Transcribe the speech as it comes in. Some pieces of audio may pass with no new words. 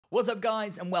What's up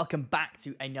guys, and welcome back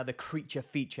to another creature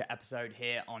feature episode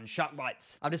here on Shark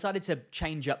Bytes. I've decided to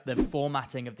change up the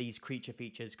formatting of these creature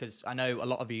features because I know a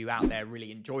lot of you out there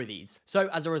really enjoy these. So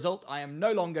as a result, I am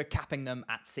no longer capping them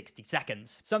at 60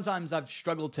 seconds. Sometimes I've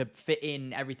struggled to fit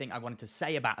in everything I wanted to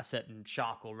say about a certain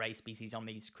shark or ray species on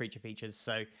these creature features,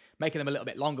 so making them a little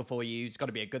bit longer for you has got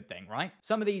to be a good thing, right?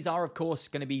 Some of these are of course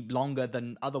going to be longer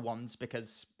than other ones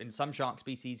because in some shark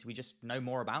species we just know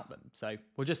more about them, so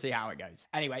we'll just see how it goes.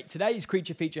 Anyway, today's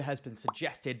creature feature has been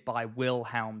suggested by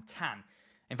Wilhelm Tan.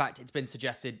 In fact, it's been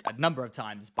suggested a number of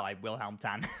times by Wilhelm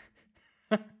Tan.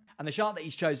 And the shark that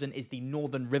he's chosen is the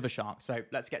northern river shark, so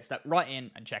let's get stuck right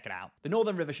in and check it out. The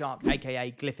northern river shark,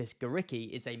 aka Glyphis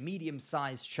garicki, is a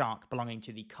medium-sized shark belonging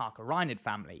to the carcharinid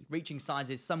family, reaching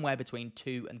sizes somewhere between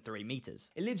 2 and 3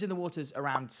 meters. It lives in the waters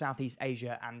around Southeast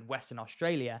Asia and Western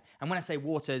Australia, and when I say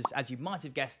waters, as you might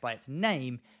have guessed by its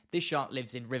name, this shark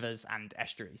lives in rivers and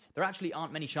estuaries. There actually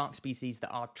aren't many shark species that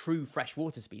are true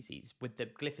freshwater species, with the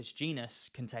Glyphis genus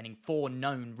containing 4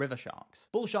 known river sharks.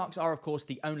 Bull sharks are of course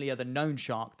the only other known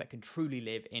shark that can truly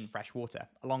live in fresh water,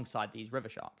 alongside these river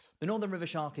sharks. The northern river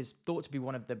shark is thought to be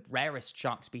one of the rarest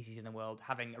shark species in the world,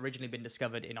 having originally been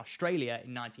discovered in Australia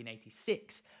in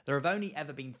 1986. There have only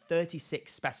ever been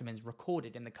 36 specimens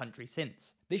recorded in the country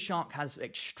since. This shark has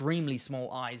extremely small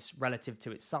eyes relative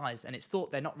to its size, and it's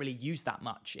thought they're not really used that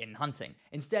much in hunting.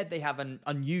 Instead, they have an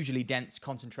unusually dense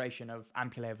concentration of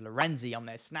ampullae of Lorenzi on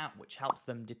their snout, which helps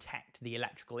them detect the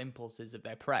electrical impulses of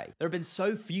their prey. There have been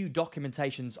so few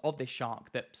documentations of this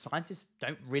shark that scientists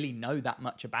don't really know that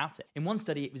much about it. In one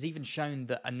study, it was even shown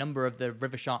that a number of the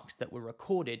river sharks that were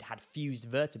recorded had fused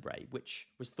vertebrae, which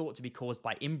was thought to be caused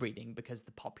by inbreeding because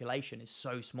the population is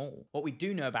so small. What we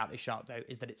do know about this shark, though,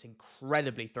 is that it's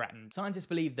incredibly threatened. Scientists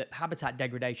believe that habitat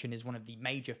degradation is one of the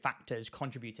major factors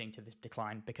contributing to this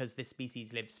decline because this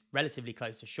species lives relatively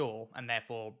close to shore and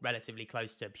therefore relatively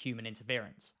close to human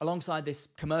interference. Alongside this,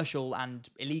 commercial and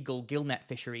illegal gillnet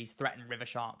fisheries threaten river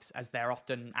sharks as they're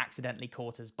often accidentally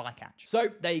caught as bycatch. So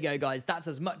there you go guys, that's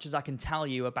as much as I can tell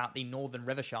you about the northern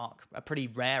river shark, a pretty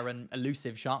rare and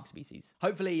elusive shark species.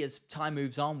 Hopefully as time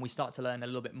moves on we start to learn a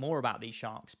little bit more about these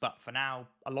sharks, but for now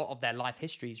a lot of their life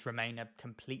histories remain a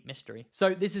complete mystery.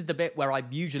 So this is the bit where I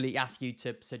usually ask you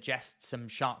to suggest some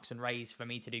sharks and rays for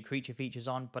me to do creature features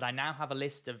on, but I now have a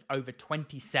list of over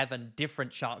 27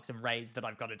 different sharks and rays that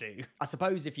I've got to do. I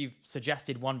suppose if you've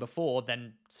suggested one before,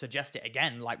 then suggest it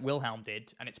again like Wilhelm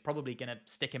did, and it's probably going to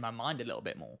stick in my mind a little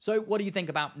bit more. So what do you think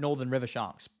about northern river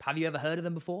sharks? Have you ever heard of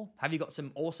them before? Have you got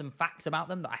some awesome facts about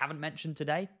them that I haven't mentioned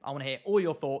today? I want to hear all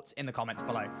your thoughts in the comments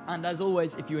below. And as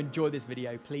always, if you enjoyed this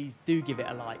video, please do give it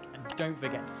a like, and don't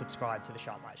forget to subscribe to the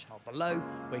Shark Bytes channel below,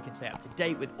 where you can stay up to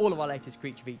date with all of our latest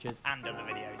creature features and other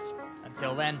videos.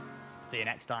 Until then, see you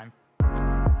next time.